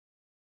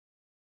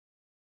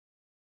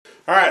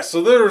Alright,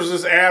 so there's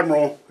this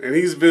admiral, and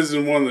he's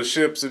visiting one of the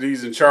ships that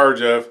he's in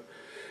charge of.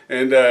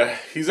 And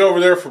he's over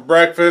there for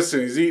breakfast,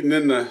 and he's eating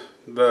in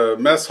the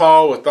mess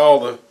hall with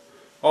all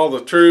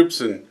the troops,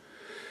 and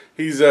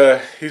he's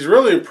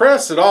really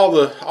impressed that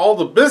all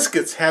the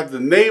biscuits have the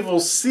naval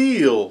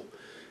seal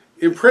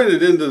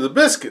imprinted into the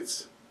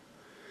biscuits.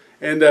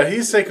 And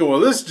he's thinking, well,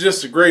 this is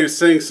just the greatest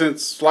thing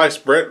since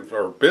sliced bread,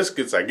 or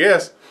biscuits, I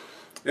guess.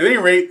 At any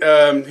rate,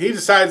 he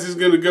decides he's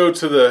going to go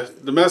to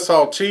the mess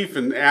hall chief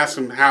and ask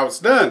him how it's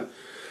done.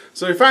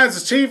 So he finds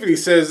the chief and he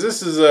says,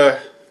 this is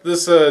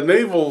this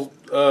naval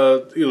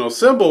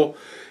symbol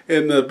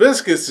in the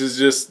biscuits is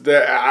just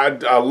that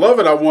I love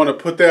it. I want to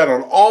put that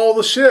on all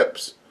the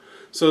ships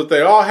so that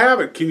they all have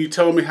it. Can you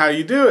tell me how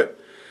you do it?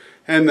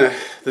 And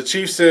the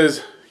chief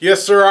says,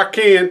 yes, sir, I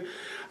can.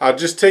 I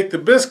just take the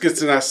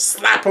biscuits and I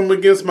slap them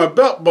against my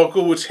belt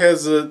buckle, which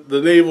has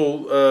the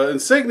naval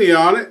insignia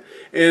on it,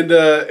 and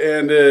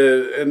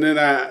then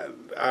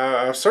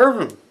I serve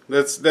them.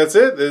 That's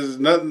it. There's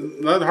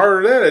nothing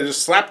harder than that. I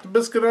just slap the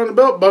biscuit on the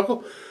belt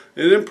buckle,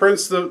 and it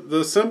imprints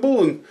the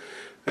symbol, and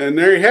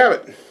there you have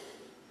it.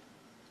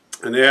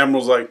 And the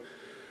admiral's like,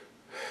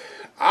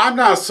 I'm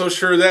not so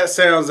sure that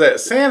sounds that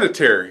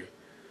sanitary.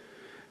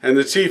 And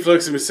the chief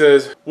looks at me and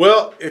says,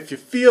 well, if you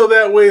feel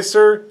that way,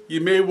 sir, you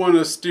may want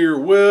to steer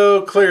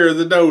well clear of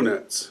the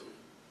donuts.